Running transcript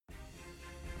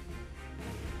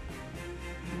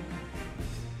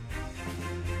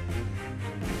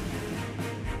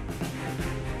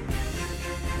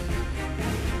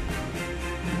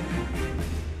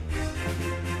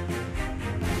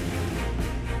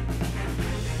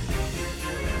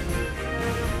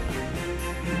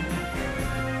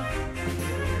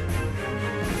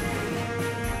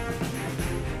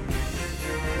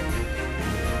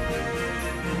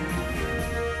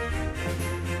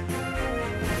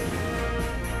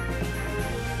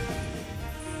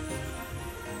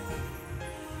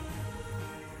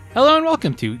Hello and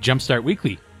welcome to Jumpstart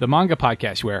Weekly, the manga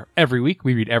podcast where every week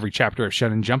we read every chapter of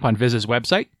Shonen Jump on Viz's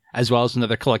website, as well as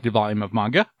another collected volume of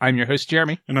manga. I'm your host,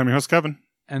 Jeremy. And I'm your host, Kevin.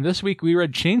 And this week we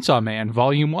read Chainsaw Man,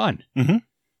 Volume 1. Mm-hmm.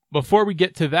 Before we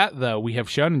get to that, though, we have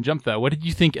Shonen Jump, though. What did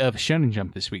you think of Shonen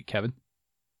Jump this week, Kevin?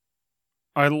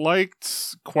 I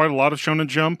liked quite a lot of Shonen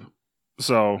Jump,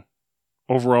 so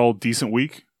overall decent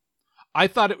week. I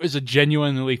thought it was a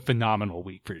genuinely phenomenal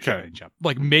week for Shonen Jump.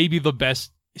 Like, maybe the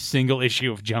best single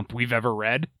issue of Jump we've ever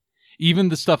read. Even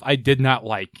the stuff I did not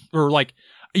like, or like,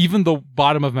 even the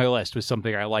bottom of my list was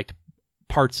something I liked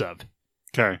parts of.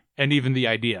 Okay. And even the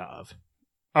idea of.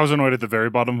 I was annoyed at the very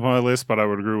bottom of my list, but I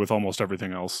would agree with almost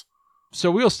everything else.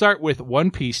 So we'll start with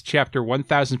One Piece, chapter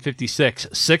 1056,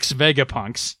 6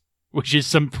 Vegapunks, which is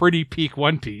some pretty peak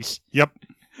One Piece. Yep.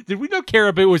 Did we know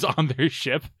Caribou was on their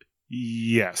ship?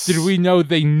 Yes. Did we know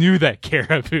they knew that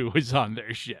Caribou was on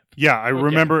their ship? Yeah, I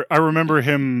remember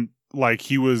him, like,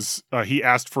 he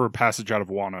asked for a passage out of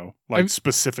Wano, like,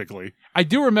 specifically. I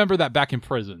do remember that back in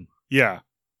prison. Yeah.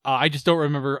 I just don't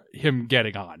remember him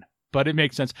getting on. But it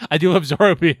makes sense. I do love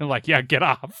Zoro being like, yeah, get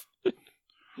off.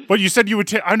 But you said you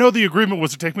would I know the agreement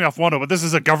was to take me off Wano, but this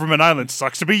is a government island.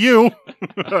 Sucks to be you.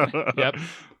 Yep.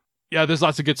 Yeah, there's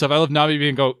lots of good stuff. I love Nami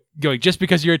being going, just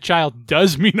because you're a child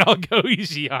does mean I'll go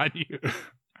easy on you.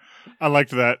 I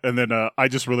liked that. And then I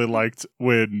just really liked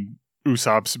when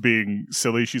Usopp's being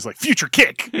silly. She's like, future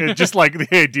kick. And just like the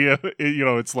idea,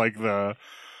 it's like the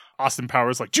Austin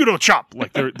Powers, like judo chop.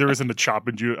 Like there isn't a chop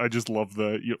in judo. I just love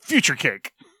the future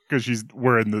kick because she's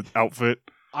wearing the outfit.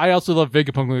 I also love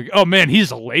Vegapunk. Like, oh man, he's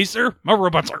a laser? My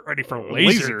robots aren't ready for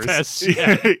laser tests.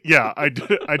 Yeah, I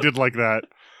did like that.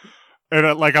 And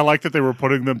I like that they were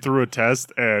putting them through a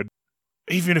test, and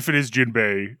even if it is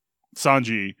Jinbei,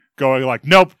 Sanji going like,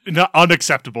 nope,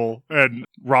 unacceptable, and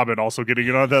Robin also getting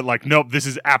in on that, like, nope, this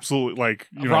is absolutely like,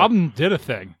 Robin did a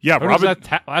thing. Yeah, when Robin. Was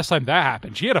that last time that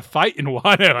happened, she had a fight in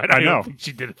Wano, and I know. don't think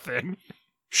she did a thing.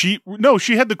 She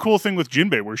had the cool thing with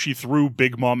Jinbei where she threw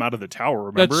Big Mom out of the tower.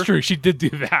 Remember? That's true. She did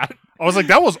do that. I was like,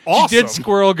 that was awesome. She did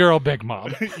Squirrel Girl Big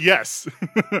Mom. Yes.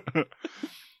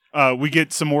 We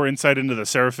get some more insight into the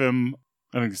Seraphim.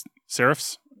 I think it's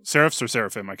Seraphs or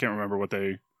Seraphim. I can't remember what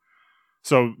they.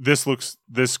 So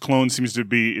this clone seems to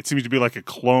be like a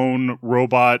clone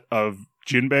robot of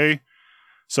Jinbei.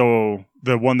 So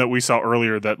the one that we saw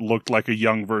earlier that looked like a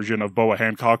young version of Boa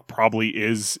Hancock probably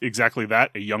is exactly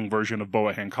that, a young version of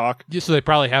Boa Hancock. Yeah, so they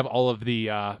probably have all of the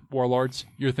warlords,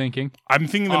 you're thinking? I'm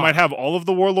thinking they might have all of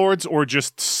the warlords or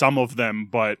just some of them,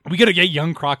 but... We gotta get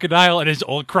young Crocodile and his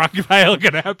old Crocodile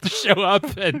gonna have to show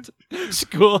up and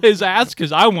school his ass,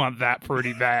 because I want that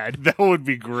pretty bad. That would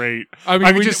be great. I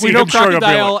mean, we know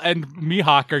Crocodile and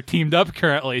Mihawk are teamed up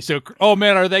currently, so, oh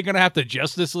man, are they gonna have to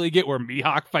Justice League it where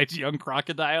Mihawk fights young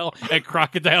Crocodile and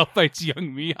Crocodile fights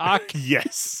young Mihawk?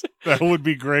 Yes, that would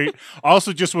be great. I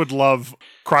also just would love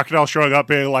Crocodile showing up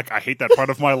being like, I hate that part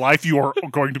of my life. You are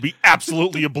going to be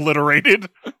absolutely obliterated.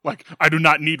 Like, I do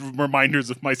not need reminders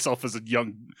of myself as a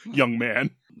young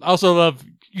man. I also love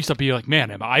Usopp being like, man,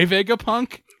 am I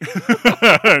Vegapunk?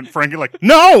 And Frankie like,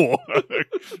 no!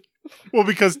 Well,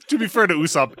 because to be fair to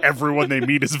Usopp, everyone they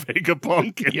meet is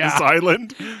Vegapunk in this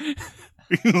island.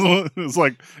 It's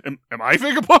like, am I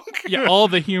Vegapunk? Yeah, all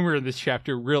the humor in this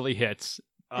chapter really hits.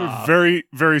 Very,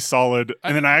 very solid.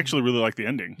 And then I actually really like the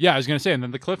ending. Yeah, I was going to say, and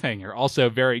then the cliffhanger, also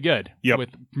very good. Yep. With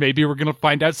maybe we're going to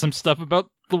find out some stuff about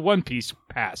the One Piece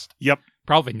past. Yep.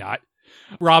 Probably not.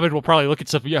 Robin will probably look at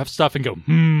stuff and go,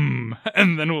 and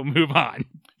then we'll move on.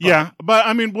 Yeah, but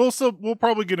I mean, we'll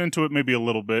probably get into it maybe a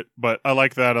little bit, but I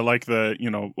like that. I like the,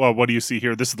 well, what do you see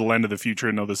here? This is the land of the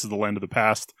future. No, this is the land of the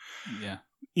past. Yeah.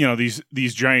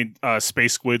 These giant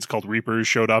space squids called Reapers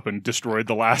showed up and destroyed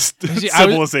the last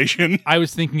civilization. I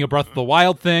was thinking a Breath of the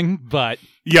Wild thing, but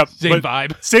yep, same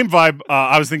vibe. Same vibe.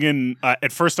 I was thinking,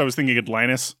 at first I was thinking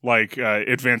Atlantis, like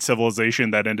advanced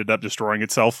civilization that ended up destroying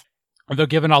itself. Although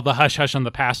given all the hush-hush on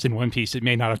the past in One Piece, it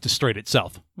may not have destroyed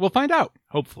itself. We'll find out,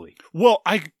 hopefully. Well,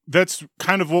 that's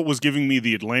kind of what was giving me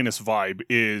the Atlantis vibe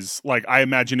is, like, I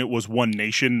imagine it was one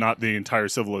nation, not the entire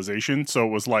civilization. So it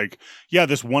was like, yeah,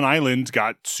 this one island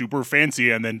got super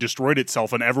fancy and then destroyed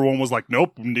itself, and everyone was like,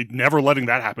 nope, never letting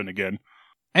that happen again.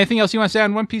 Anything else you want to say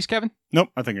on One Piece, Kevin? Nope,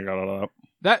 I think I got it all out.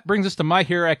 That brings us to My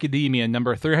Hero Academia,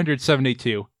 number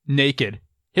 372, Naked.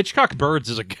 Hitchcock Birds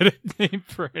is a good name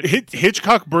for it.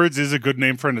 Hitchcock Birds is a good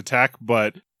name for an attack,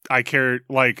 but I cared,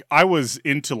 like, I was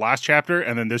into last chapter,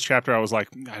 and then this chapter I was like,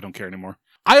 I don't care anymore.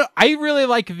 I really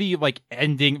like the,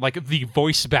 ending, the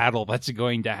voice battle that's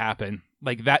going to happen.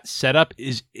 Like, that setup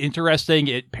is interesting.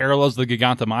 It parallels the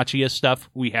Gigantomachia stuff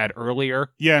we had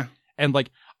earlier. Yeah. And,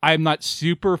 I'm not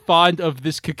super fond of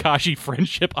this Kakashi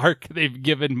friendship arc they've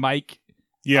given Mike,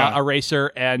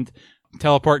 Eraser, and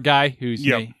Teleport guy, who's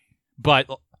but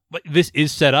this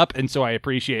is set up, and so I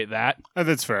appreciate that.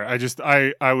 That's fair. I just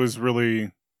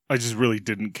really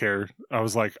didn't care. I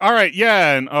was like, all right,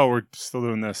 yeah, and we're still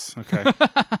doing this. Okay.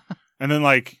 And then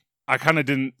like I kind of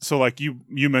didn't. So like you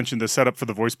mentioned the setup for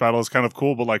the voice battle is kind of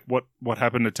cool, but like what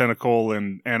happened to Tentacle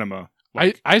and Anima?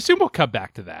 Like, I assume we'll come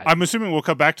back to that. I'm assuming we'll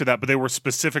come back to that, but they were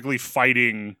specifically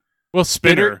fighting. Well,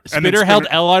 Spitter held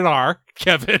LNR,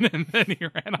 Kevin, and then he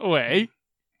ran away.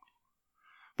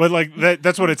 But like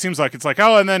that's what it seems like. It's like,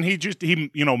 oh, and then he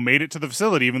made it to the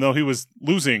facility even though he was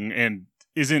losing and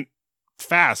isn't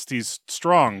fast. He's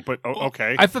strong, but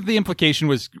okay. I thought the implication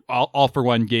was all for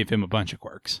One gave him a bunch of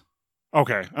quirks.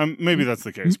 Okay, maybe that's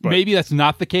the case. But maybe that's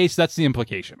not the case. That's the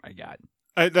implication I got.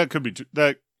 That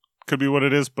could be what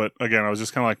it is. But again, I was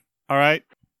just kind of like, all right,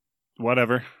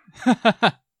 whatever.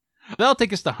 That'll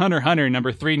take us to Hunter x Hunter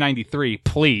number 393,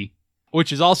 Plea,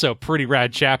 which is also a pretty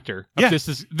rad chapter. Yeah.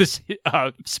 This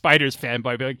Spiders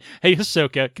fanboy being like, hey,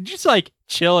 Hisoka, could you just like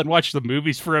chill and watch the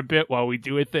movies for a bit while we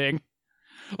do a thing?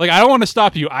 Like, I don't want to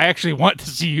stop you. I actually want to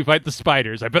see you fight the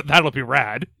spiders. I bet that'll be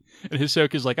rad. And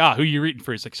Hisoka's like, who you rooting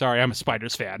for? He's like, sorry, I'm a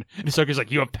Spiders fan. And Hisoka's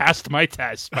like, you have passed my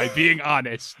test by being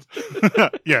honest.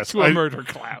 Yes. To a murder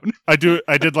clown. I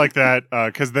did like that,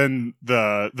 because then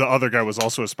the other guy was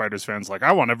also a Spiders fan. Like,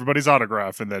 I want everybody's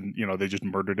autograph. And then, they just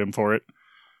murdered him for it.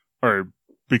 Or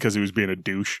because he was being a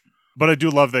douche. But I do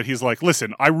love that he's like,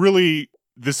 listen,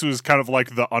 this was kind of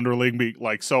like the underling being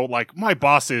like, so like my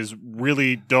bosses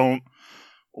really don't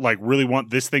like really want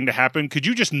this thing to happen. Could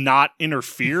you just not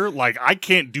interfere? Like, I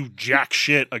can't do jack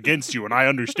shit against you, and I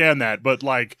understand that, but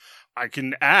like I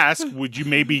can ask, would you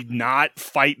maybe not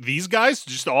fight these guys?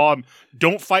 Just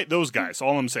don't fight those guys.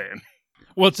 All I'm saying.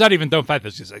 Well, it's not even don't fight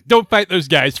those guys. Like, don't fight those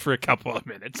guys for a couple of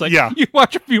minutes. Like, you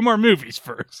watch a few more movies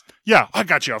first. Yeah, I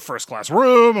got you a first class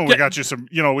room, and we got you some.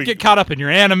 We get caught up in your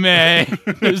anime.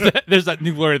 there's that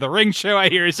new Lord of the Rings show I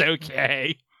hear is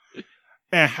okay.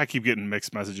 I keep getting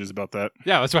mixed messages about that.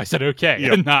 Yeah, that's why I said okay.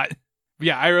 Yep. And not.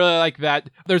 Yeah, I really like that.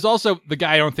 There's also the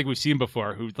guy I don't think we've seen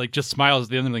before who like just smiles at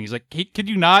the underling. He's like, hey, could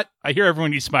you not? I hear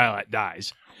everyone you smile at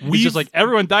dies. He's just like,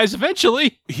 everyone dies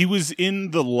eventually. He was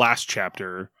in the last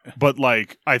chapter, but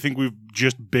like I think we've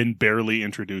just been barely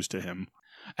introduced to him.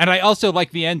 And I also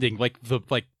like the ending, like the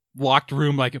locked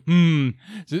room, like, the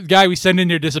guy we sent in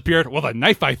here disappeared. Well, the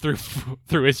knife I threw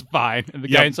is fine. And the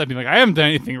guy inside being like, I haven't done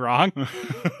anything wrong.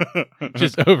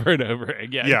 Just over and over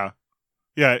again. Yeah.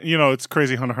 Yeah, it's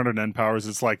crazy. Hunter x Hunter Nen powers.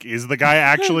 It's like, is the guy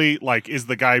actually is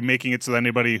the guy making it so that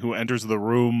anybody who enters the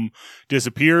room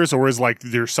disappears, or is like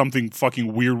there's something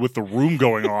fucking weird with the room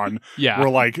going on? Yeah, where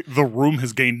like the room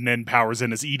has gained Nen powers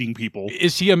and is eating people.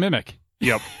 Is he a mimic?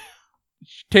 Yep.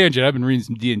 Tangent. I've been reading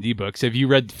some D&D books. Have you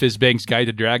read Fizbang's Guide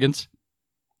to Dragons?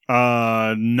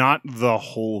 Not the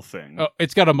whole thing. Oh,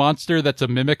 it's got a monster that's a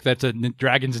mimic. That's a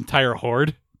dragon's entire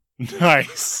horde.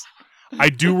 Nice. I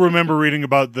do remember reading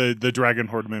about the Dragon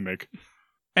Horde mimic.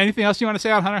 Anything else you want to say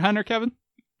on Hunter x Hunter, Kevin?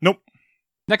 Nope.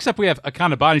 Next up, we have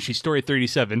Akane Banishi Story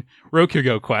 37,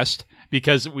 Rokugo Quest,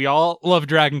 because we all love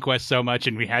Dragon Quest so much,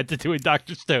 and we had to do a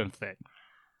Dr. Stone thing.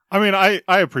 I mean, I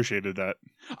appreciated that.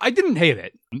 I didn't hate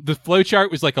it. The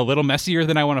flowchart was like a little messier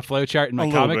than I want a flowchart in my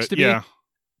comics to be. Yeah.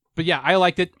 But yeah, I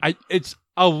liked it. It's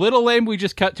a little lame we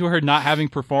just cut to her not having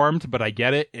performed, but I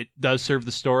get it. It does serve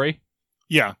the story.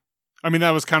 Yeah. I mean,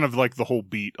 that was kind of like the whole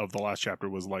beat of the last chapter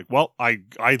was like, well, I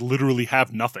literally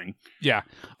have nothing. Yeah.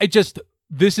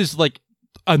 This is like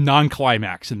a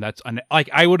non-climax, and that's like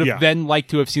I would have then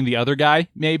liked to have seen the other guy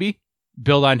maybe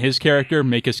build on his character,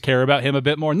 make us care about him a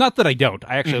bit more. Not that I don't.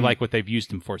 I actually like what they've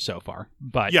used him for so far.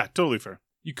 But yeah, totally fair.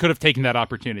 You could have taken that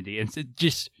opportunity, and it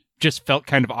just felt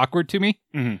kind of awkward to me.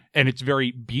 And it's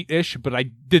very beat-ish, but I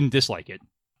didn't dislike it.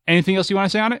 Anything else you want to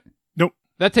say on it? Nope.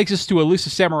 That takes us to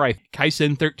Elusive Samurai Kaisen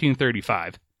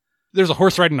 1335. There's a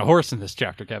horse riding a horse in this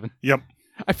chapter, Kevin. Yep.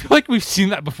 I feel like we've seen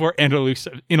that before in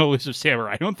Elusive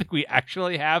Samurai. I don't think we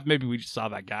actually have. Maybe we just saw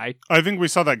that guy. I think we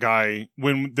saw that guy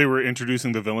when they were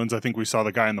introducing the villains. I think we saw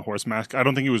the guy in the horse mask. I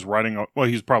don't think he was riding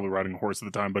he was probably riding a horse at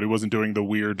the time, but he wasn't doing the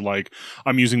weird, like,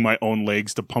 I'm using my own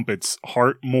legs to pump its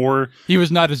heart more. He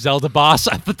was not a Zelda boss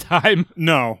at the time.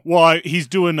 No. Well, he's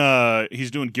doing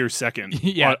Gear Second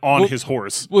on his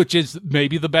horse. Which is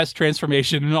maybe the best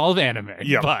transformation in all of anime.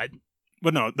 Yeah.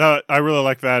 But no, I really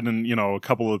like that, and a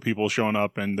couple of people showing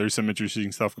up, and there's some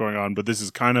interesting stuff going on. But this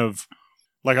is kind of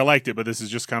like I liked it, but this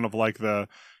is just kind of like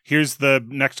here's the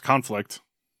next conflict.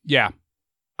 Yeah,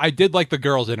 I did like the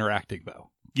girls interacting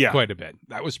though. Yeah, quite a bit.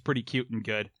 That was pretty cute and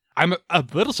good. I'm a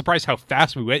little surprised how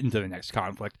fast we went into the next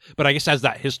conflict, but I guess it has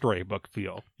that history book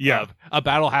feel. Yeah. Of a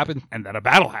battle happened, and then a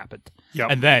battle happened.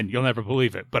 Yep. And then, you'll never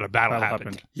believe it, but a battle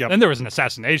happened. Yep. Then there was an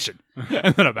assassination,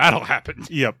 and then a battle happened.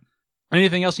 Yep.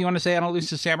 Anything else you want to say on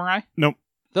Elusive Samurai? Nope.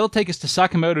 That'll take us to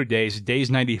Sakamoto Days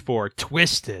 94,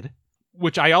 Twisted,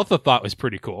 which I also thought was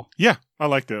pretty cool. Yeah, I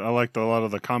liked it. I liked a lot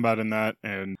of the combat in that,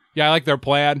 and Yeah, I like their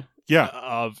plan. Yeah.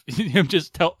 Of him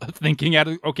just thinking at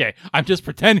it, okay, I'm just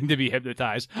pretending to be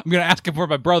hypnotized. I'm going to ask him where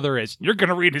my brother is. You're going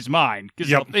to read his mind because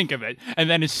Yep. he'll think of it. And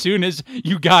then as soon as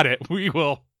you got it, we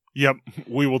will. Yep,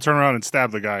 we will turn around and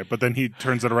stab the guy, but then he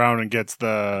turns it around and gets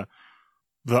the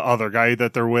other guy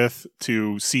that they're with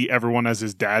to see everyone as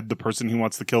his dad, the person he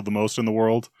wants to kill the most in the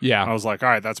world. Yeah. I was like, all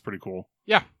right, that's pretty cool.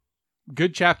 Yeah.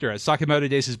 Good chapter. Sakamoto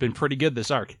Days has been pretty good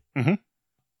this arc. Mhm.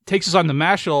 Takes us on to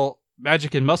Mashle,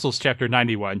 Magic and Muscles, Chapter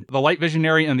 91. The Light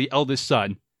Visionary and the Eldest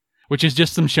Son, which is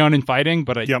just some shonen fighting,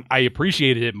 but Yep. I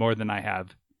appreciated it more than I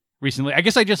have recently. I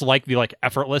guess I just like the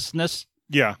effortlessness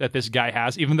Yeah, that this guy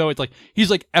has, even though it's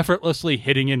he's effortlessly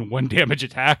hitting in 1 damage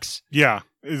attacks. yeah,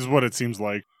 is what it seems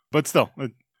like. But still,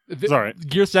 it's all right.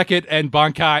 Gear Second and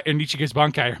Bankai and Ichigo's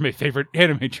Bankai are my favorite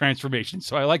anime transformations,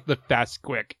 so I like the fast,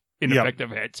 quick,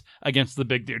 ineffective hits against the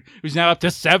big dude, who's now up to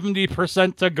 70%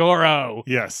 Togoro.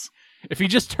 Yes. If he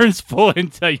just turns full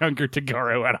into younger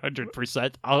Togoro at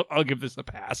 100%, I'll give this a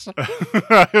pass.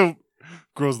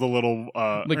 Grows the little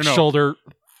or no. Shoulder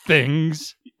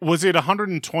things. Was it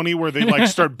 120 where they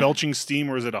start belching steam,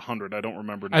 or is it 100? I don't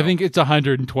remember now. I think it's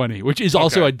 120, which is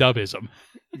also a dubism.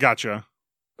 Gotcha.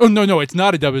 Oh, no, it's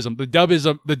not a dubism. The dub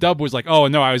was oh,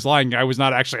 no, I was lying. I was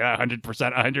not actually at 100%.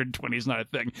 120 is not a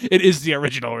thing. It is the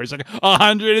original where it's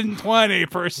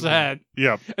 120%.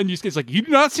 Yeah. And it's you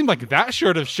do not seem like that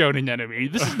short of shonen enemy.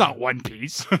 This is not One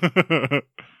Piece.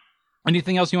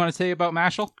 Anything else you want to say about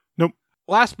Mashle? Nope.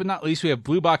 Last but not least, we have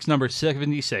Blue Box number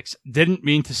 76. Didn't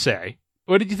mean to say.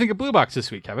 What did you think of Blue Box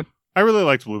this week, Kevin? I really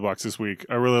liked Blue Box this week.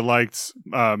 I really liked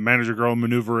Manager Girl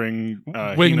maneuvering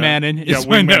Wingmanin. Yeah,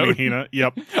 Wingmanin Hina.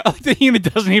 Yep. I like that Hina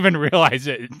doesn't even realize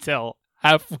it until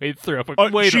halfway through.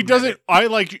 Wait, she doesn't.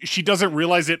 She doesn't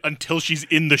realize it until she's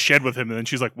in the shed with him, and then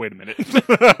she's like, "Wait a minute."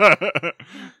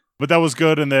 But that was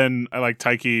good. And then I like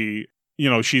Taiki.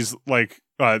 She's like,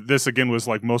 this again was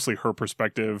mostly her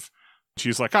perspective.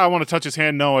 She's like, I want to touch his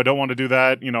hand. No, I don't want to do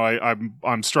that.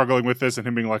 I'm struggling with this, and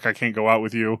him being like, I can't go out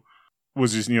with you.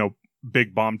 Was just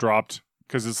big bomb dropped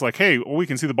because it's hey, we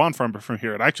can see the bonfire from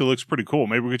here. It actually looks pretty cool.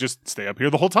 Maybe we could just stay up here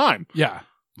the whole time. Yeah.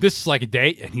 This is like a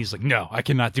date, and he's like, no, I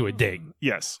cannot do a date.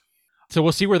 Yes. So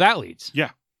we'll see where that leads.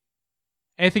 Yeah.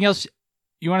 Anything else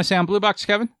you want to say on Blue Box,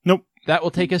 Kevin? Nope. That will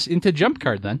take us into Jump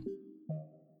Card then.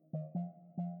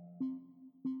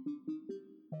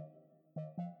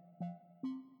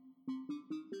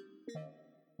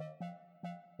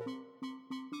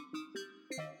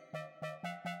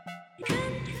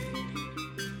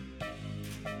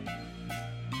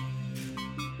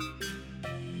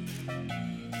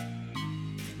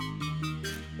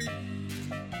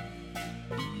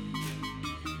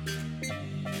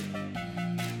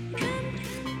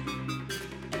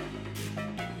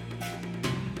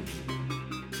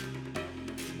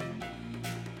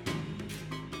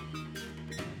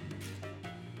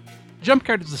 Jump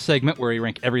Card is a segment where we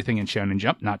rank everything in Shonen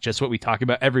Jump, not just what we talk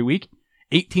about every week.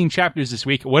 18 chapters this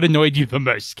week. What annoyed you the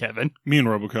most, Kevin? Me and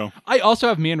Roboco. I also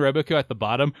have Me and Roboco at the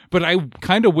bottom, but I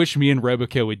kind of wish Me and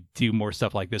Roboco would do more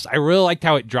stuff like this. I really liked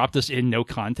how it dropped us in no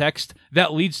context.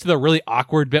 That leads to the really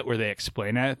awkward bit where they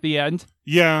explain it at the end.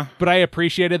 Yeah. But I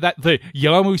appreciated that. The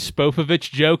Yamu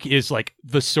Spopovich joke is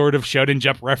the sort of Shonen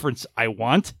Jump reference I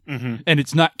want. Mm-hmm. And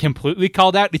it's not completely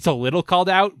called out. It's a little called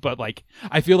out, but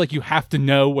I feel like you have to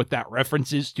know what that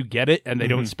reference is to get it, and they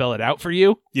don't spell it out for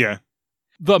you. Yeah.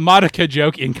 The Madoka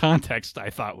joke in context,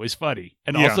 I thought, was funny.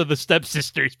 And also the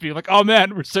stepsisters being like, oh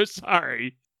man, we're so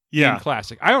sorry. Yeah.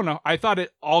 Classic. I don't know. I thought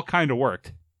it all kind of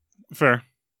worked. Fair.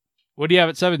 What do you have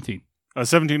at 17?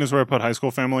 17 is where I put High School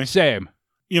Family. Same.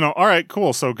 All right,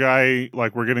 cool. So guy,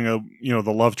 we're getting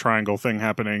the love triangle thing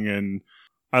happening, and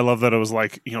I love that it was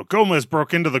Gomez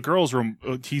broke into the girls' room.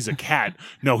 He's a cat.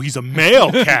 No, he's a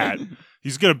male cat.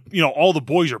 He's gonna, all the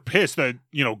boys are pissed that,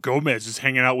 Gomez is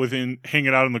hanging out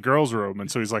in the girls' room.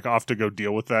 And so he's off to go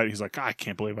deal with that. He's like, I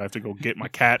can't believe I have to go get my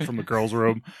cat from the girls'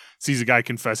 room. Sees a guy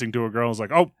confessing to a girl. He's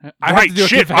like, oh, right,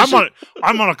 shit,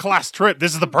 I'm on a class trip.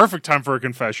 This is the perfect time for a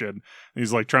confession. And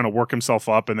he's trying to work himself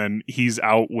up. And then he's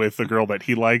out with the girl that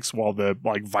he likes while the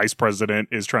vice president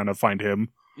is trying to find him.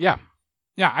 Yeah.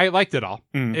 Yeah, I liked it all.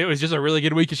 Mm. It was just a really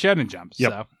good week of Shonen Jump.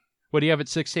 Yep. So what do you have at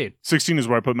 16? 16 is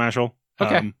where I put Mashle.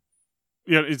 Okay.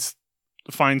 Yeah, it's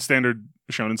fine standard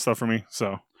shonen stuff for me.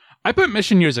 So I put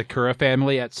Mission Yozakura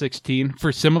family at 16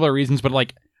 for similar reasons, but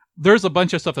like there's a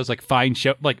bunch of stuff that's like fine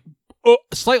show, like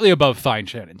slightly above fine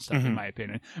shonen stuff in my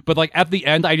opinion. But like at the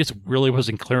end, I just really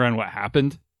wasn't clear on what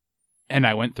happened, and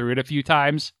I went through it a few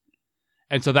times,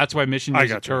 and so that's why Mission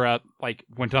Yozakura like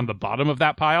went on the bottom of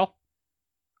that pile.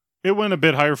 It went a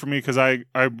bit higher for me because I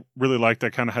really liked.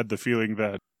 I kind of had the feeling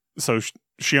that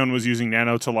Shion was using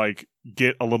Nano to like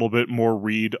get a little bit more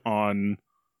read on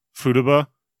Futaba.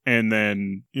 And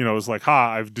then, it was like,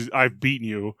 I've beaten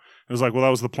you. It was like, well, that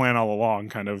was the plan all along,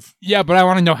 kind of. Yeah, but I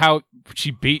want to know how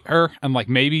she beat her. And like,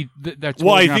 maybe that's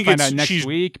what we're going to find out next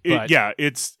week. But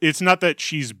it's not that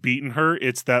she's beaten her.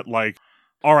 It's that like,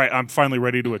 all right, I'm finally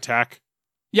ready to attack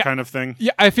kind of thing.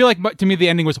 Yeah, I feel like to me the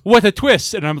ending was, what a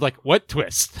twist. And I'm like, what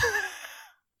twist?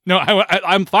 No,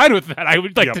 I'm fine with that. I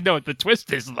would like to know what the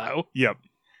twist is, though. Yep.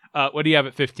 What do you have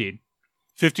at 15?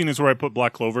 15 is where I put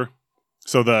Black Clover.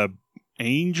 So the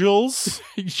Angels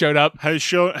showed up. have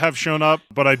shown up,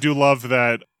 but I do love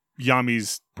that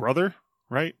Yami's brother,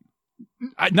 right?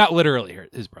 Not literally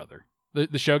his brother.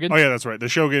 The Shogun? Oh yeah, that's right. The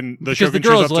Shogun the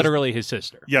girl is literally his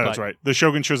sister. Yeah, that's right. The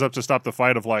Shogun shows up to stop the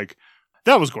fight of like,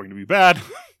 that was going to be bad.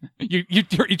 you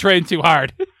trained too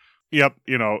hard. Yep,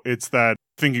 it's that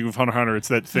thinking of Hunter x Hunter, it's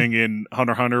that thing in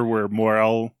Hunter x Hunter where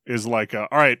Morel is like, all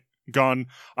right, Gon,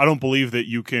 I don't believe that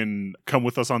you can come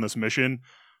with us on this mission.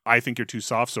 I think you're too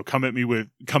soft, so come at me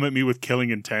with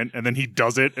killing intent. And then he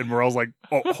does it, and Morel's like,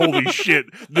 oh, holy shit,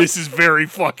 this is very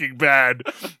fucking bad.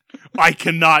 I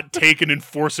cannot take an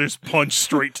enforcer's punch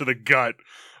straight to the gut.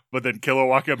 But then Killer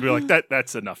walk up and be like,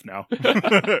 that's enough now.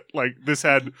 Like, this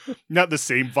had not the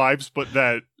same vibes, but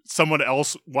that someone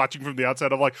else watching from the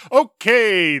outside, I'm like,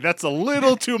 okay, that's a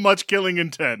little too much killing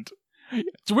intent.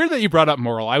 It's weird that you brought up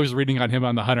Moral. I was reading on him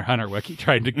on the Hunter x Hunter wiki,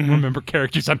 trying to remember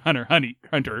characters on Hunter x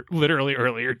Hunter literally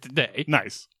earlier today.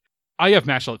 Nice. I have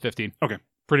Mashal at 15. Okay.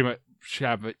 Pretty much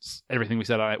have everything we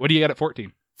said on it. What do you got at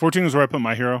 14? 14 is where I put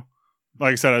My Hero.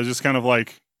 Like I said, I was just kind of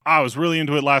like, I was really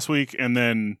into it last week, and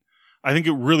then I think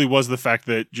it really was the fact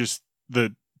that just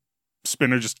the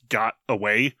spinner just got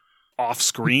away off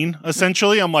screen,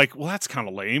 essentially. I'm like, well, that's kind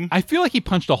of lame. I feel like he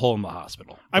punched a hole in the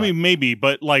hospital. I mean, maybe,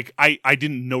 but like, I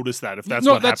didn't notice that if that's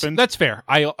what happened. That's fair.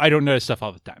 I don't notice stuff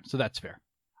all the time, so that's fair.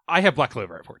 I have Black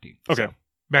Clover at 14. Okay. So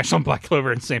Mashal and Black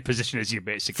Clover in the same position as you,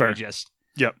 basically. Fair. Just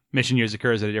yep. Mission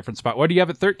Yozakura is at a different spot. What do you have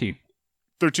at 13?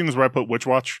 13 is where I put Witch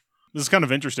Watch. This is kind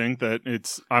of interesting that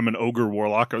I'm an ogre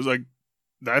warlock. I was like,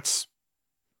 that's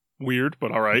weird,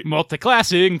 but all right.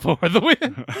 Multi-classing for the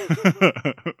win.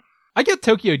 I get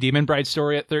Tokyo Demon Bride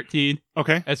story at 13.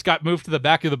 Okay. It's got moved to the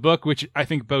back of the book, which I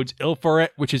think bodes ill for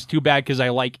it, which is too bad because I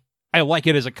like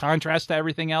it as a contrast to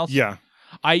everything else. Yeah.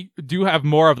 I do have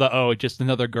more of the, just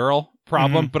another girl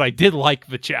problem, but I did like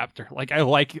the chapter. Like, I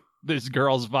like this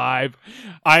girl's vibe.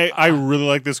 I really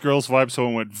like this girl's vibe, so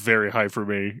it went very high for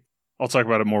me. I'll talk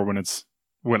about it more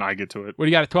when I get to it. What do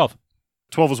you got at 12?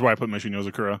 12 is where I put Mission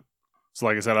Yozakura. So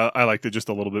like I said, I liked it just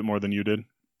a little bit more than you did.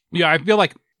 Yeah, I feel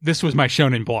like this was my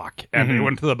shonen block, and it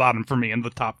went to the bottom for me and the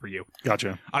top for you.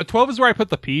 Gotcha. 12 is where I put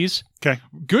the Peas. Okay.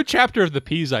 Good chapter of the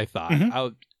Peas, I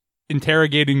thought.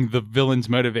 Interrogating the villain's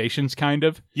motivations, kind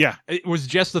of. Yeah. It was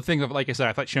just the thing of, like I said,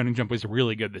 I thought Shonen Jump was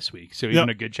really good this week, so even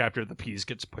a good chapter of the Peas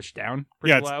gets pushed down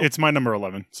pretty low. It's my number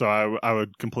 11, so I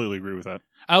would completely agree with that.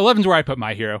 11's where I put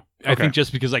My Hero. I think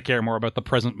just because I care more about the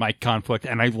present Mike conflict,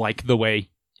 and I like the way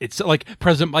it's like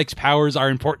President Mike's powers are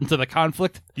important to the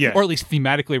conflict, or at least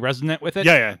thematically resonant with it.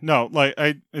 Yeah. No, like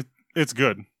it's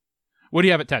good. What do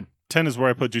you have at 10? 10 is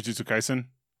where I put Jujutsu Kaisen.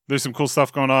 There's some cool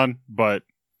stuff going on, but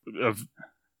a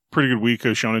pretty good week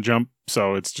of Shonen Jump,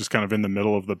 so it's just kind of in the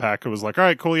middle of the pack. It was like, all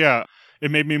right, cool, yeah. It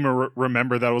made me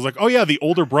remember that I was like, oh yeah, the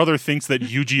older brother thinks that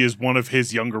Yuji is one of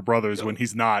his younger brothers when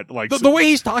he's not. Like the way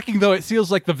he's talking, though, it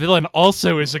feels like the villain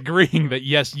also is agreeing that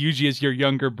yes, Yuji is your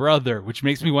younger brother, which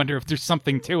makes me wonder if there's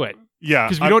something to it. Yeah,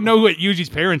 because we don't know what Yuji's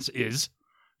parents is.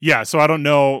 Yeah, so I don't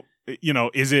know.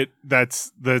 Is it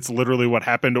that's literally what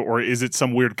happened, or is it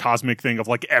some weird cosmic thing of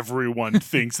like everyone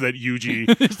thinks that Yuji?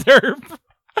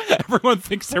 Everyone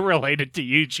thinks they're related to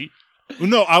Yuji.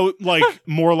 No, I would like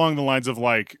more along the lines of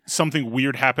like something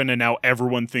weird happened and now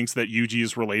everyone thinks that Yuji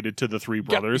is related to the three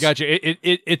brothers. Gotcha.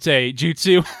 It's a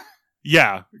jutsu.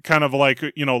 Yeah, kind of like,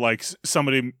 like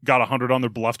somebody got 100 on their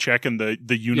bluff check and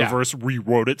the universe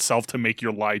rewrote itself to make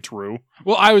your lie true.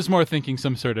 Well, I was more thinking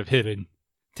some sort of hidden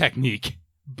technique,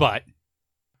 but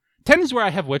 10 is where I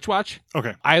have Witch Watch.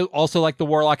 Okay. I also like the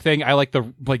Warlock thing. I like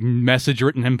the message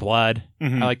written in blood. I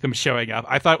like them showing up.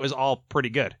 I thought it was all pretty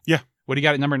good. Yeah. What do you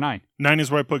got at number 9? 9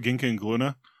 is where I put Ginka and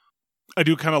Gluna. I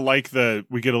do kind of like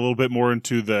we get a little bit more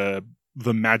into the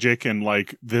magic, and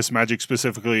like this magic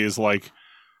specifically is like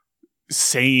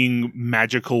saying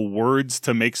magical words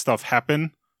to make stuff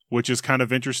happen, which is kind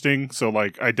of interesting. So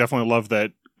like, I definitely love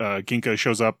that Ginka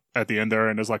shows up at the end there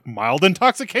and is like, mild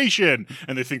intoxication,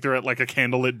 and they think they're at like a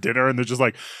candlelit dinner, and they're just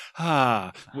like,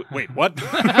 wait, what?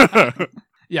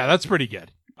 Yeah, that's pretty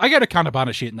good. I got a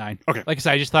Kanabanashi at 9. Okay. Like I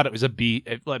said, I just thought it was a beat.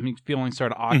 It left me feeling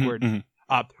sort of awkward.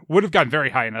 Would have gotten very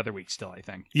high in other weeks still, I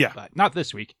think. Yeah. But not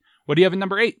this week. What do you have at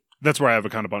number 8? That's where I have a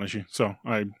Kanabanashi. So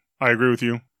I agree with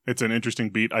you. It's an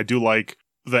interesting beat. I do like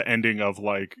the ending of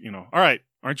like, all right,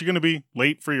 aren't you going to be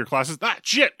late for your classes? Ah,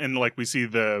 shit! And like we see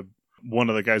one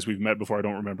of the guys we've met before, I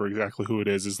don't remember exactly who it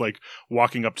is like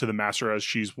walking up to the master as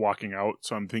she's walking out.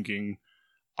 So I'm thinking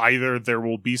either there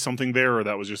will be something there, or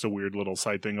that was just a weird little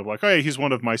side thing of like, hey, he's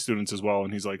one of my students as well.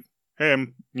 And he's like, hey,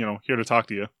 I'm, here to talk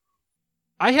to you.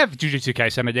 I have Jujutsu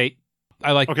Kaisen at 8.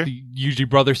 I like Okay. the Yuji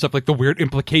brother stuff, like the weird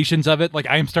implications of it. Like,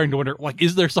 I am starting to wonder, like,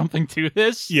 is there something to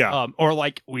this? Yeah. Or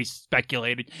like we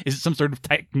speculated, is it some sort of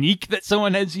technique that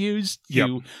someone has used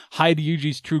to hide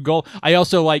Yuji's true goal? I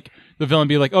also like the villain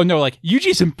being like, oh no, like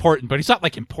Yuji's important, but he's not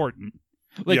like important.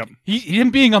 Like him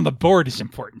being on the board is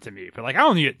important to me, but like I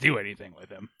don't need to do anything with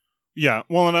him. Yeah.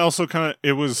 Well, and I also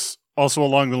it was also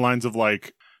along the lines of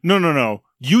like, no.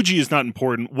 Yuji is not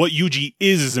important. What Yuji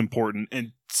is important,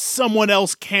 and someone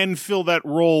else can fill that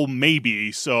role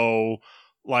maybe. So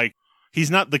like,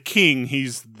 he's not the king,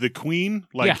 he's the queen.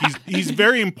 Like he's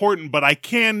very important, but I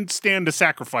can stand to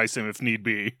sacrifice him if need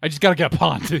be. I just gotta get a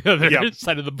pawn to the other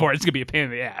side of the board. It's gonna be a pain in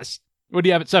the ass. What do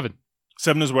you have at 7?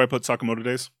 7 is where I put Sakamoto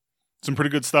Days. Some pretty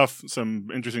good stuff, some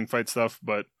interesting fight stuff,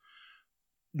 but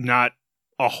not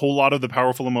a whole lot of the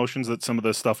powerful emotions that some of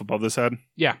the stuff above this had.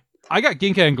 Yeah. I got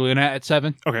Ginka and Gluna at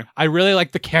 7. Okay. I really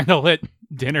like the candlelit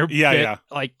dinner bit. Yeah.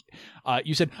 Like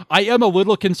you said, I am a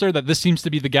little concerned that this seems to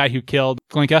be the guy who killed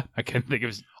Glinka. I can't think of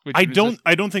his... I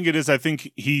don't think it is. I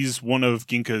think he's one of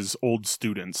Ginka's old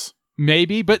students.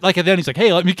 Maybe, but like at the end he's like,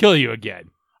 hey, let me kill you again.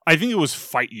 I think it was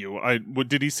fight you. What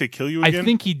did he say? Kill you again? I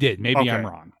think he did. Maybe I'm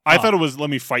wrong. I thought it was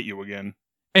let me fight you again.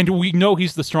 And we know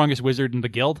he's the strongest wizard in the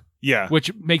guild. Yeah.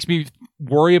 Which makes me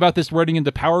worry about this running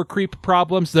into power creep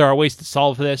problems. There are ways to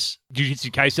solve this.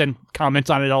 Jujutsu Kaisen comments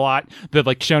on it a lot. The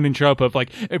like shonen trope of like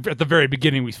at the very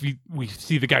beginning we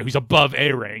see the guy who's above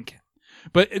A rank.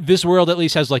 But this world at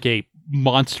least has like a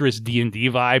monstrous D&D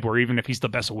vibe where even if he's the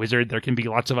best wizard, there can be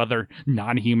lots of other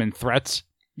non-human threats.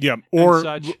 Yeah,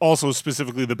 or also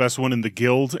specifically the best one in the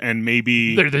guild, and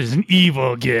maybe... There's an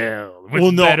evil guild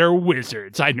with better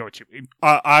wizards. I know what you mean.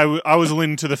 I was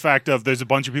leaning to the fact of there's a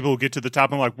bunch of people who get to the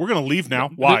top and like, we're going to leave now.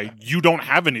 Why? You don't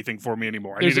have anything for me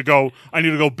anymore. I need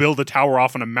to go build a tower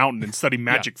off on a mountain and study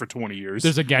magic for 20 years.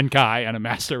 There's a Genkai and a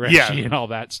Master Reshi and all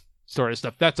that sort of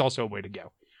stuff. That's also a way to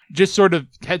go. Just sort of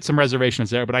had some reservations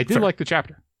there, but I did like the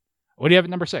chapter. What do you have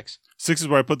at number 6? 6 is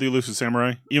where I put the Elusive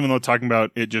Samurai. Even though talking about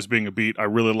it just being a beat, I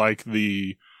really like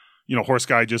the, horse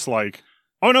guy just like,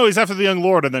 oh no, he's after the young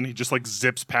lord, and then he just like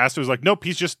zips past. It was like, nope,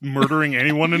 he's just murdering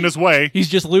anyone in his way. He's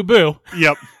just Lu Bu.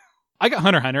 Yep. I got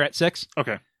Hunter x Hunter at 6.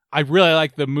 Okay. I really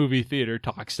like the movie theater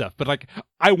talk stuff, but like,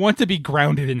 I want to be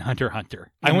grounded in Hunter x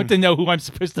Hunter. I want to know who I'm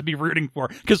supposed to be rooting for,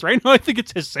 because right now I think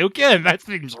it's Hisoka, and that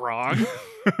seems wrong.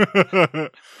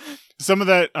 Some of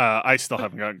that I still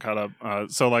haven't gotten caught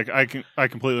up, so like I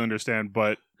completely understand,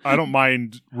 but I don't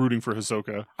mind rooting for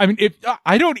Hisoka. I mean,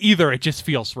 I don't either. It just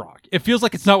feels wrong. It feels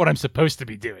like it's not what I'm supposed to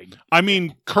be doing. I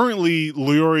mean, currently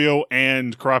Leorio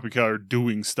and Kurapika are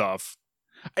doing stuff.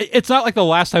 It's not like the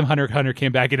last time Hunter x Hunter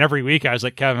came back, and every week I was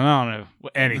like, Kevin, I don't know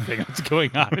anything that's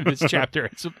going on in this chapter.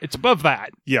 It's above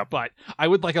that. Yeah, but I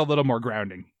would like a little more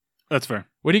grounding. That's fair.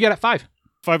 What do you get at 5?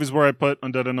 5 is where I put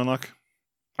Undead Unluck.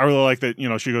 I really like that,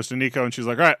 she goes to Nico and she's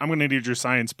like, all right, I'm going to need your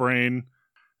science brain.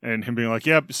 And him being like,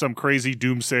 yep, some crazy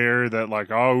doomsayer that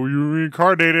like, oh, you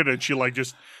reincarnated. And she like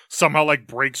just somehow like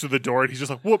breaks through the door. And he's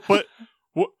just like, what?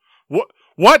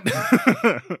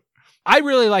 I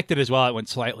really liked it as well. It went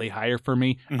slightly higher for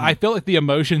me. Mm-hmm. I felt like the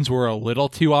emotions were a little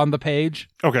too on the page.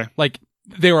 Okay. Like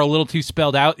they were a little too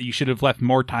spelled out. You should have left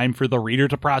more time for the reader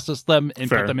to process them and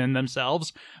put them in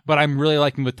themselves. But I'm really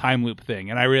liking the time loop thing.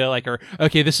 And I really like her.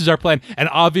 Okay, this is our plan. And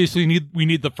obviously we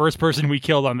need the first person we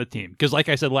killed on the team. Because like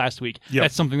I said last week,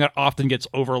 that's something that often gets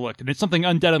overlooked. And it's something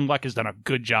Undead Unluck has done a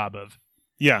good job of.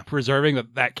 Yeah. Preserving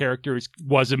that character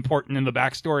was important in the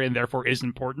backstory and therefore is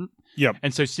important. Yep.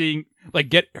 And so seeing, like,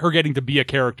 getting to be a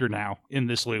character now in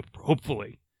this loop,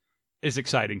 hopefully, is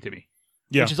exciting to me.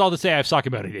 Yeah. Which is all to say I have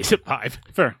Sakamoto Days at 5.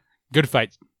 Fair. Good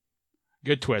fight.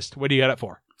 Good twist. What do you got at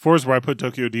 4? 4 is where I put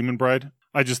Tokyo Demon Bride.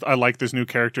 I like this new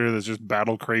character that's just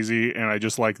battle crazy, and I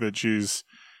just like that she's,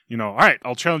 all right,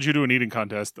 I'll challenge you to an eating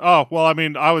contest. Oh, well, I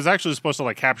mean, I was actually supposed to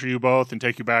like capture you both and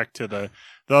take you back to the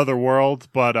other world,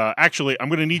 but actually, I'm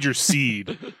going to need your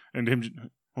seed. And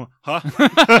him, huh?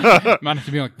 Might have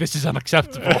to be like, this is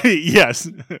unacceptable. Yes.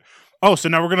 Oh, so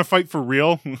now we're going to fight for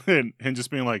real? And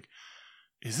just being like,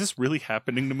 is this really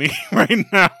happening to me right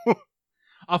now?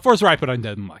 Four's where I put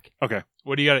Undead Unluck. Okay.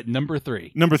 What do you got at number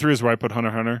 3? Number 3 is where I put Hunter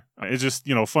x Hunter. It's just,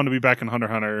 fun to be back in Hunter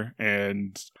x Hunter,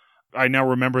 and I now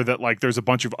remember that like there's a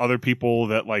bunch of other people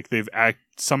that like they've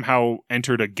somehow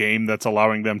entered a game that's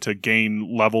allowing them to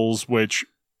gain levels, which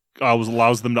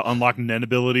allows them to unlock Nen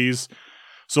abilities.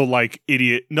 So like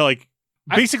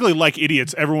basically like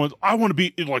idiots, everyone's I want to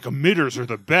be like emitters are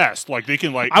the best. Like they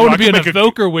can like I want to be an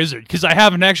evoker wizard because I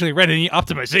haven't actually read any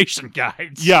optimization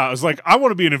guides. Yeah, I was like I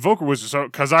want to be an evoker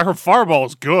wizard because I heard fireball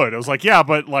is good. I was like, yeah,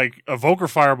 but like evoker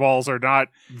fireballs are not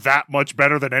that much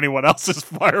better than anyone else's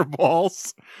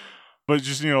fireballs. But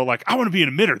just, like, I want to be an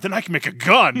emitter, then I can make a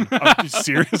gun.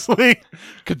 Seriously?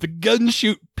 Could the gun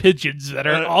shoot pigeons that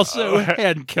are also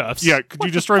handcuffs? Yeah, could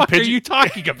you destroy pigeons? What are you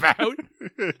talking about?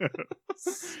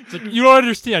 It's like, you don't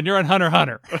understand. You're on Hunter x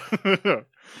Hunter.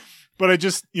 But I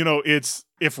just, it's,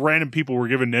 if random people were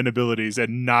given Nen abilities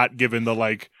and not given the,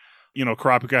 like,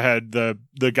 Kurapika had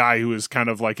the guy who was kind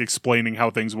of, like, explaining how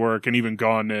things work, and even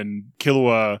Gon and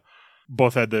Killua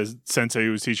both had the sensei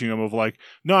who was teaching them of, like,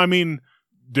 no, I mean,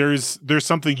 there's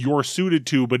something you're suited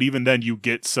to, but even then you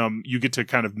get to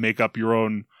kind of make up your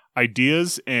own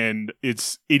ideas, and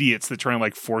it's idiots that try and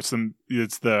like force them.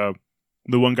 It's the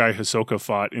one guy Hisoka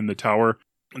fought in the tower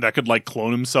that could like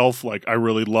clone himself. Like I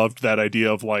really loved that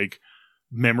idea of like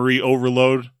memory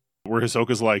overload, where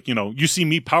Hisoka's like, you see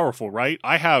me powerful, right?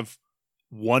 I have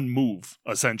one move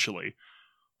essentially.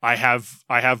 I have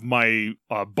my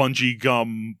bungee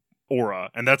gum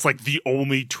aura, and that's like the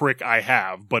only trick I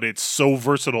have, but it's so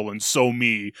versatile and so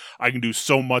me. I can do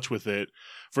so much with it,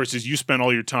 versus you spend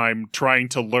all your time trying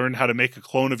to learn how to make a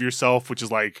clone of yourself, which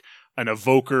is like an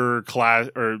evoker class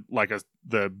or like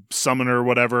the summoner or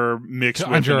whatever mixed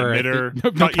with an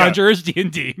emitter. No, Conjurer is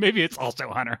D&D. Maybe it's also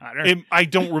Hunter x Hunter. I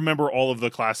don't remember all of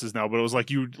the classes now, but it was like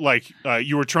you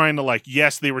were trying to like,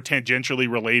 yes, they were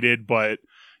tangentially related, but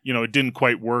it didn't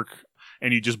quite work.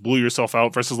 And you just blew yourself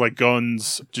out, versus like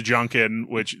Gun's Jajunkin,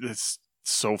 which is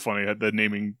so funny. I had the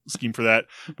naming scheme for that.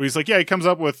 But he's like, yeah, he comes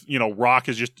up with, rock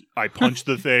is just, I punch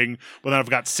the thing, but then I've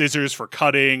got scissors for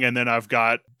cutting, and then I've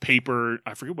got paper.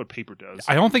 I forget what paper does.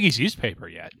 I don't think he's used paper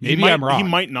yet. Maybe I'm wrong. He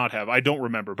might not have. I don't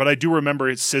remember. But I do remember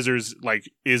his scissors like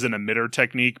is an emitter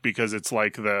technique, because it's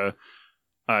like the,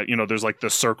 there's like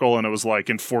the circle, and it was like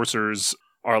enforcers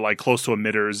are like close to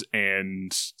emitters,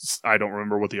 and I don't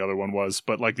remember what the other one was,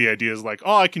 but like the idea is like,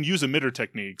 oh, I can use emitter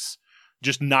techniques,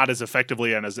 just not as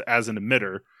effectively and as an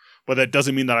emitter, but that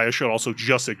doesn't mean that I should also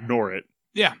just ignore it.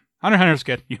 Yeah, Hunter x Hunter's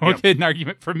good. You won't get an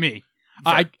argument from me.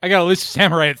 I got a list of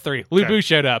samurai at 3. Lu Bu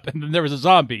showed up, and then there was a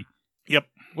zombie. Yep.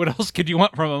 What else could you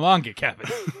want from a manga, Kevin?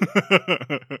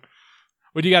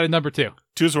 What do you got at number 2?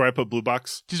 2 is where I put Blue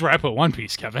Box. 2 is where I put One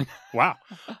Piece, Kevin. Wow.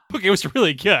 Okay, it was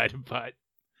really good, but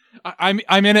I'm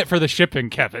in it for the shipping,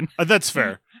 Kevin. That's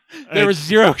fair. There was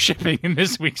 0 shipping in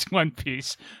this week's One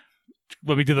Piece.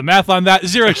 Let me do the math on that.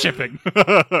 0 shipping.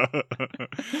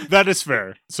 That is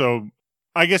fair. So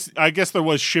I guess there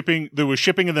was shipping. There was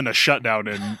shipping and then a shutdown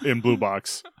in Blue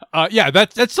Box. Yeah,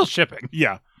 that's still shipping.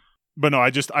 Yeah, but no,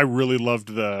 I really loved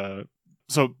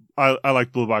So I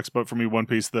like Blue Box, but for me, One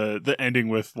Piece, the ending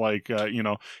with like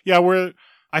where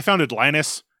I found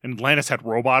Atlantis. And Atlantis had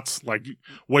robots, like,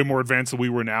 way more advanced than we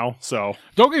were now, so...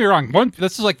 Don't get me wrong,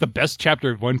 this is, like, the best chapter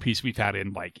of One Piece we've had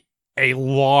in, like, a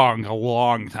long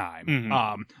time.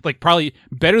 Mm-hmm. Like, probably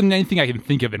better than anything I can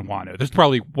think of in Wano. There's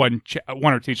probably one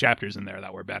or two chapters in there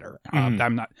that were better.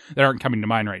 That aren't coming to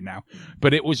mind right now.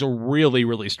 But it was really,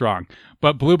 really strong.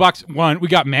 But Blue Box 1, we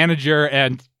got Manager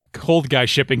and Cold Guy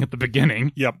shipping at the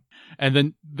beginning. Yep. And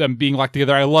then them being locked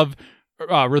together. I love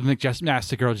Rhythmic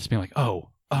Master Girl just being like, oh,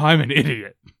 I'm an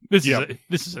idiot. This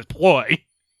is a ploy.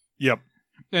 Yep.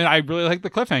 And I really like the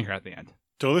cliffhanger at the end.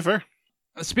 Totally fair.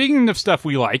 Speaking of stuff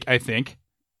we like, I think,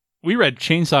 we read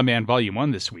Chainsaw Man Volume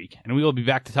 1 this week, and we will be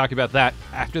back to talk about that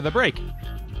after the break.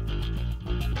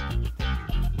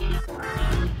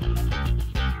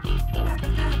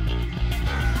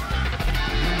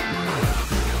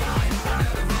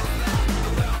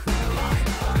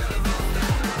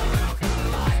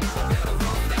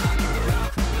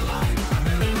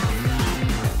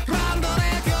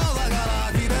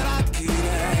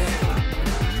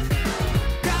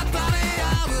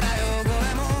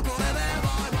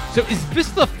 So is this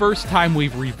the first time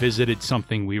we've revisited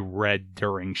something we read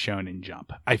during Shonen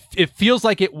Jump? It feels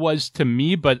like it was to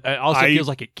me, but it also feels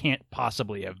like it can't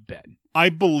possibly have been. I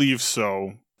believe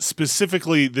so.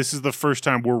 Specifically, this is the first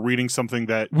time we're reading something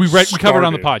that we covered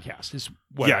on the podcast. Is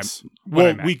what yes.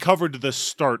 I we covered the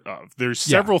start of. There's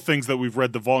several things that we've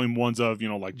read the volume ones of,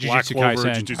 like Black Clover,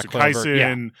 Jujutsu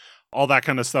Kaisen, all that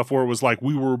kind of stuff, where it was like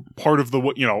we were part of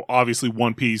the, obviously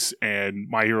One Piece and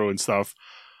My Hero and stuff.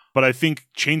 But I think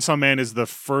Chainsaw Man is the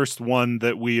first one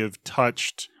that we have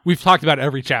touched. We've talked about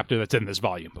every chapter that's in this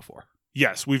volume before.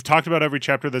 Yes, we've talked about every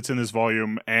chapter that's in this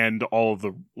volume and all of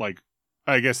the,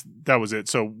 I guess that was it.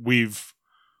 So we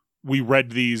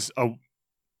read these,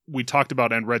 we talked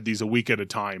about and read these a week at a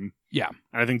time. Yeah.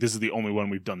 And I think this is the only one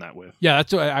we've done that with. Yeah,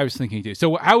 that's what I was thinking too.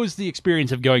 So how was the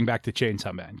experience of going back to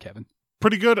Chainsaw Man, Kevin?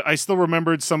 Pretty good. I still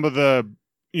remembered some of the,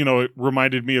 it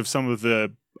reminded me of some of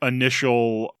the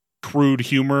initial crude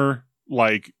humor.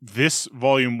 Like, this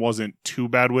volume wasn't too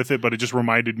bad with it, but it just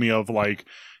reminded me of,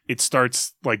 it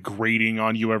starts, grating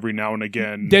on you every now and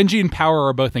again. Denji and Power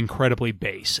are both incredibly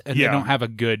base, and they don't have a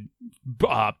good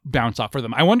bounce off for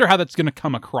them. I wonder how that's going to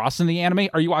come across in the anime.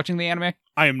 Are you watching the anime?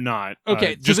 I am not.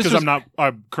 Okay. Just because I'm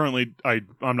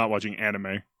not watching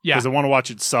anime. Yeah. Because I want to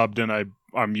watch it subbed, and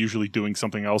I'm usually doing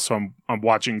something else, so I'm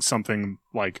watching something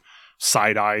like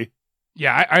Side-Eye.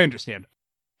 Yeah, I understand.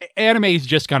 Anime's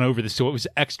just gone over this, so it was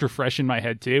extra fresh in my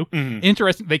head too. Mm-hmm.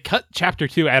 Interesting. They cut chapter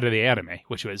 2 out of the anime,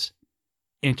 which was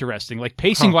interesting.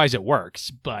 Pacing wise, it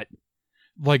works, but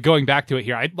going back to it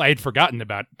here, I had forgotten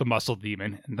about the muscle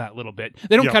demon and that little bit.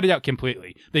 They don't cut it out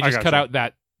completely. They just cut out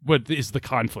that what is the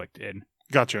conflict in.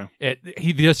 Gotcha.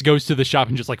 He just goes to the shop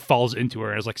and just falls into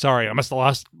her and is like, sorry, I must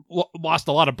have lost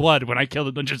a lot of blood when I killed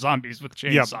a bunch of zombies with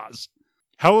chainsaws.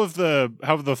 Yep. How have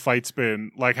the fights been?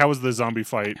 How was the zombie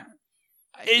fight?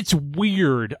 It's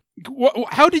weird.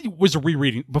 Was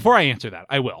rereading? Before I answer that,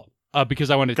 I will, because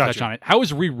I want to touch on it. How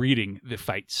was rereading the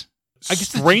fights? I guess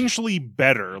strangely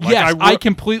better. Yes, I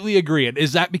completely agree.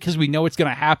 Is that because we know it's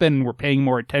going to happen and we're paying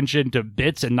more attention to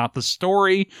bits and not the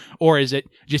story? Or is it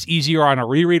just easier on a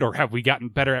reread, or have we gotten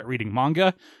better at reading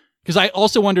manga? Because I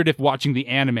also wondered if watching the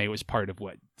anime was part of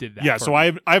what did that. Yeah, so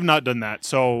I have not done that.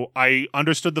 So I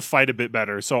understood the fight a bit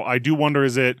better. So I do wonder,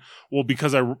 is it,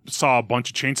 because I saw a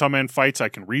bunch of Chainsaw Man fights, I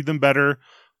can read them better?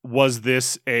 Was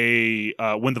this when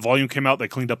the volume came out, they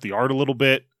cleaned up the art a little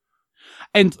bit?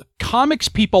 And comics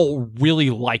people really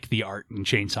like the art in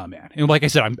Chainsaw Man. And like I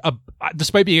said,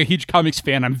 despite being a huge comics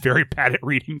fan, I'm very bad at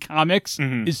reading comics,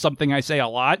 is something I say a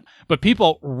lot. But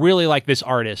people really like this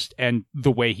artist and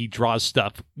the way he draws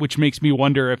stuff, which makes me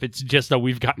wonder if it's just that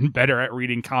we've gotten better at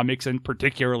reading comics, and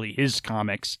particularly his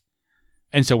comics.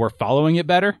 And so we're following it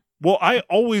better. Well, I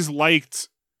always liked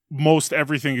most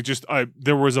everything. It just,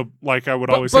 there was I would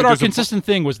always say. But our consistent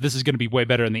thing was this is going to be way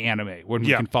better in the anime when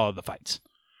we can follow the fights.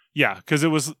 Yeah, because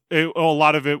a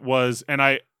lot of it was, and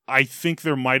I think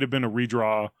there might have been a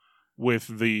redraw with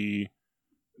the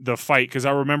fight, because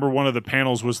I remember one of the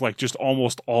panels was just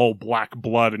almost all black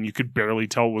blood, and you could barely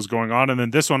tell what was going on. And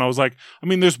then this one, I was like,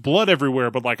 there's blood everywhere,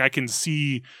 but I can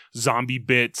see zombie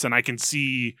bits, and I can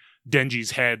see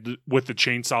Denji's head with the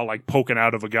chainsaw poking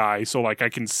out of a guy, so I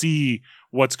can see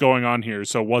what's going on here.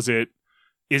 So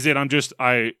is it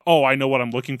I know what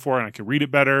I'm looking for and I can read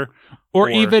it better? Or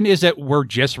even is it we're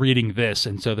just reading this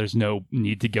and so there's no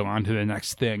need to go on to the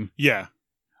next thing? Yeah.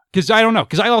 Because I don't know.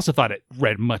 Because I also thought it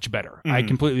read much better. I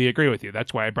completely agree with you.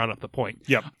 That's why I brought up the point.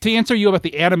 Yep. To answer you about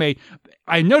the anime,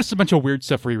 I noticed a bunch of weird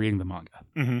stuff rereading the manga.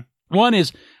 Mm-hmm.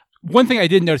 One thing I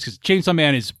did notice, because Chainsaw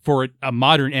Man is, for a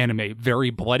modern anime, very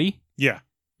bloody. Yeah.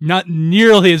 Not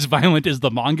nearly as violent as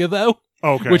the manga, though.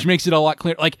 Okay. Which makes it a lot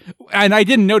clearer. And I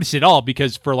didn't notice it all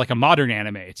because for a modern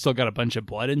anime, it's still got a bunch of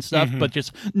blood and stuff, but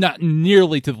just not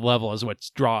nearly to the level as what's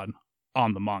drawn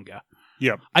on the manga.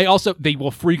 Yep. They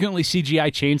will frequently CGI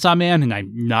Chainsaw Man, and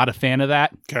I'm not a fan of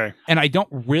that. Okay. And I don't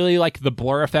really like the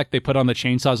blur effect they put on the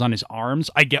chainsaws on his arms.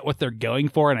 I get what they're going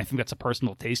for, and I think that's a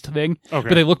personal taste thing. Okay.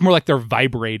 But they look more like they're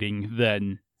vibrating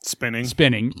than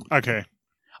spinning. Okay.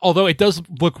 Although it does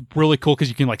look really cool because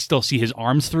you can still see his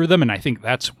arms through them, and I think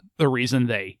that's the reason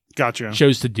they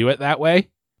chose to do it that way.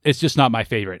 It's just not my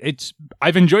favorite.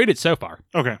 I've enjoyed it so far.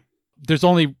 Okay.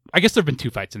 I guess there have been 2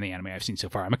 fights in the anime I've seen so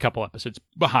far. I'm a couple episodes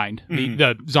behind.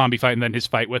 The zombie fight and then his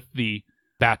fight with the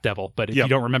Bat Devil. But if you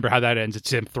don't remember how that ends,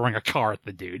 it's him throwing a car at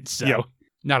the dude. So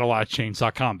not a lot of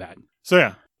chainsaw combat. So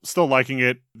yeah, still liking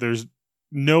it. There's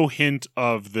no hint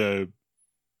of the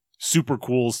super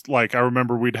cool, I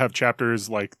remember we'd have chapters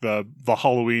the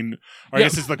Halloween, I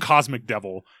guess it's the Cosmic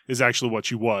Devil is actually what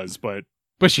she was, but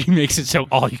But she makes it so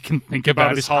all you can think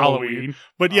about is Halloween.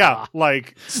 But yeah,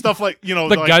 like stuff like, you know,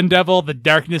 the like, Gun Devil, the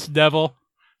Darkness Devil.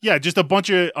 Yeah, just a bunch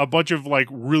of like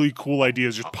really cool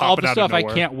ideas just popping all the out stuff of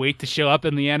nowhere. I can't wait to show up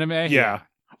in the anime. Yeah.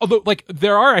 Although, like,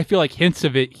 there are, I feel like, hints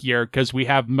of it here, because we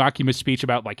have Makima's speech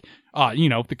about, like, you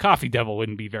know, the Coffee Devil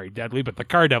wouldn't be very deadly, but the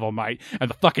Car Devil might, and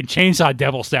the fucking Chainsaw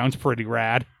Devil sounds pretty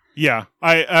rad. Yeah,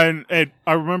 I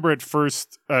remember at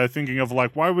first thinking of,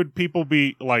 like, why would people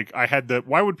be, like,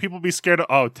 why would people be scared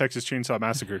of, Texas Chainsaw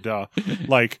Massacre, duh.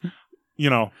 Like, you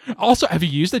know. Also, have you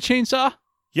used a chainsaw?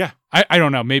 Yeah. I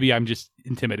don't know, maybe I'm just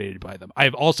intimidated by them. I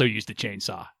have also used a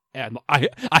chainsaw, and I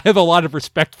have a lot of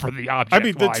respect for the object. I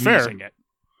mean, that's fair. Using it.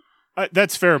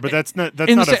 That's fair, but that's not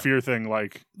a fear thing.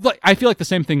 Like, I feel like the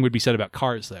same thing would be said about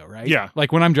cars, though, right? Yeah.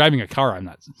 Like when I'm driving a car, I'm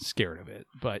not scared of it.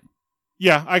 But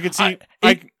yeah, I can see.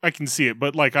 I can see it,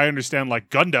 but like I understand, like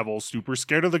Gun Devil, super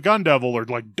scared of the Gun Devil, or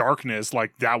like Darkness,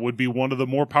 like that would be one of the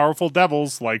more powerful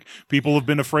devils. Like people have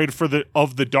been afraid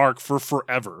of the dark for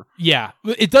forever. Yeah,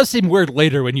 it does seem weird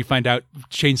later when you find out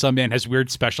Chainsaw Man has weird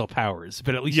special powers,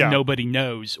 but at least nobody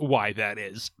knows why that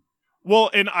is.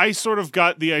 Well, and I sort of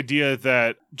got the idea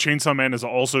that Chainsaw Man is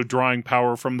also drawing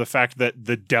power from the fact that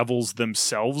the devils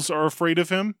themselves are afraid of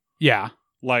him. Yeah.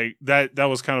 Like, that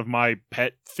was kind of my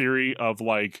pet theory of,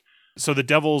 like, so the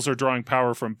devils are drawing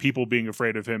power from people being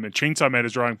afraid of him, and Chainsaw Man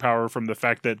is drawing power from the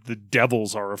fact that the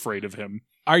devils are afraid of him.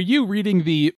 Are you reading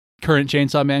the current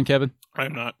Chainsaw Man, Kevin?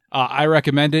 I'm not. I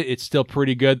recommend it. It's still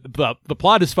pretty good. The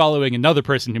plot is following another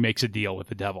person who makes a deal with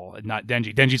the devil, and not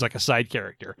Denji. Denji's like a side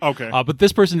character. Okay. But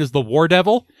this person is the War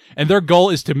Devil, and their goal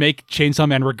is to make Chainsaw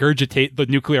Man regurgitate the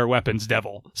nuclear weapons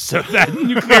devil, so that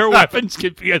nuclear weapons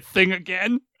can be a thing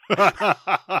again.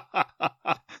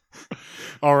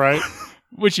 All right.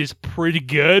 Which is pretty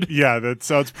good. Yeah, that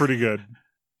sounds pretty good.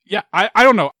 Yeah, I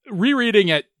don't know. Rereading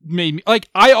it made me, like,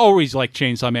 I always like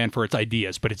Chainsaw Man for its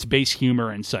ideas, but its base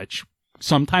humor and such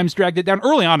sometimes dragged it down.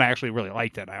 Early on, I actually really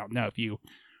liked it. I don't know if you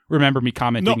remember me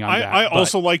commenting on that. I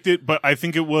also liked it, but I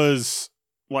think it was,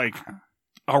 like,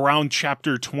 around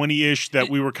chapter 20-ish that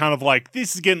we were kind of like,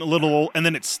 this is getting a little old, and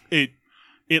then it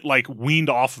like, weaned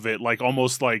off of it, like,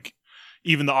 almost like,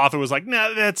 even the author was like,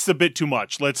 nah, that's a bit too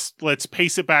much. Let's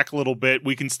pace it back a little bit.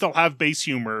 We can still have base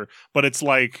humor, but it's,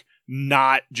 like,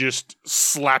 not just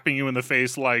slapping you in the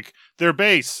face like they're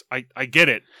base. I get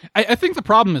it. I think the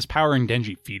problem is Power and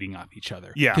Denji feeding off each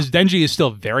other. Yeah. Because Denji is still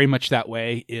very much that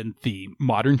way in the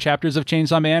modern chapters of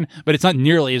Chainsaw Man, but it's not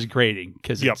nearly as grating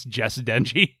because it's just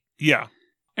Denji. Yeah.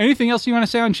 Anything else you want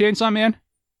to say on Chainsaw Man?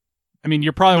 I mean,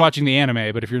 you're probably watching the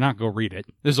anime, but if you're not, go read it.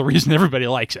 There's a reason everybody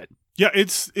likes it. Yeah,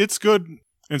 it's good.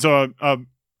 And so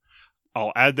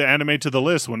I'll add the anime to the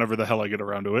list whenever the hell I get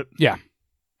around to it. Yeah.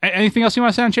 Anything else you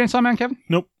want to say on Chainsaw Man, Kevin?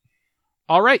 Nope.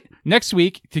 All right. Next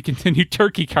week, to continue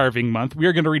Turkey Carving Month, we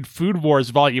are going to read Food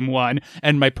Wars Volume 1,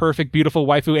 and my perfect, beautiful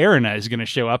waifu, Erina, is going to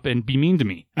show up and be mean to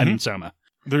me. I mean, Soma.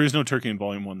 There is no turkey in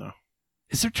Volume 1, though.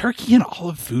 Is there turkey in all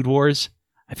of Food Wars?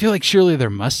 I feel like surely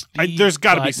there must be. There's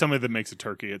got to be somebody that makes a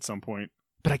turkey at some point.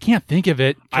 But I can't think of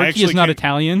it. Turkey is not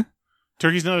Italian.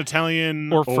 Turkey's not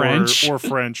Italian or French. Or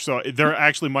French. So there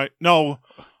actually might... No,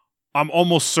 I'm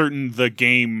almost certain the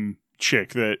game chick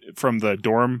that from the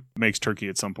dorm makes turkey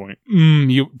at some point.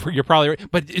 You're probably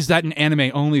right. But is that an anime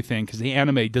only thing? Because the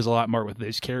anime does a lot more with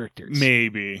those characters.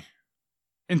 Maybe.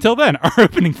 Until then, our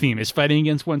opening theme is Fighting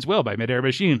Against One's Will by Midair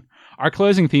Machine. Our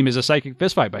closing theme is A Psychic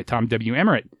Fistfight by Tom W.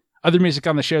 Emmerich. Other music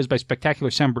on the show is by Spectacular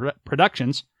Sound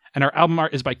Productions, and our album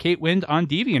art is by Kate Wind on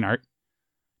DeviantArt.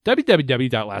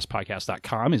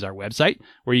 www.lastpodcast.com is our website,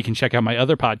 where you can check out my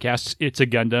other podcasts, It's a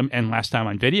Gundam and Last Time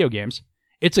on Video Games.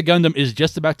 It's a Gundam is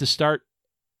just about to start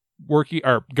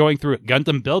going through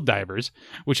Gundam Build Divers,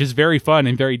 which is very fun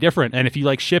and very different. And if you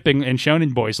like shipping and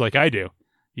shonen boys like I do,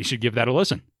 you should give that a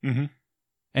listen. Mm-hmm.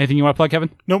 Anything you want to plug,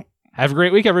 Kevin? Nope. Have a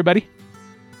great week, everybody.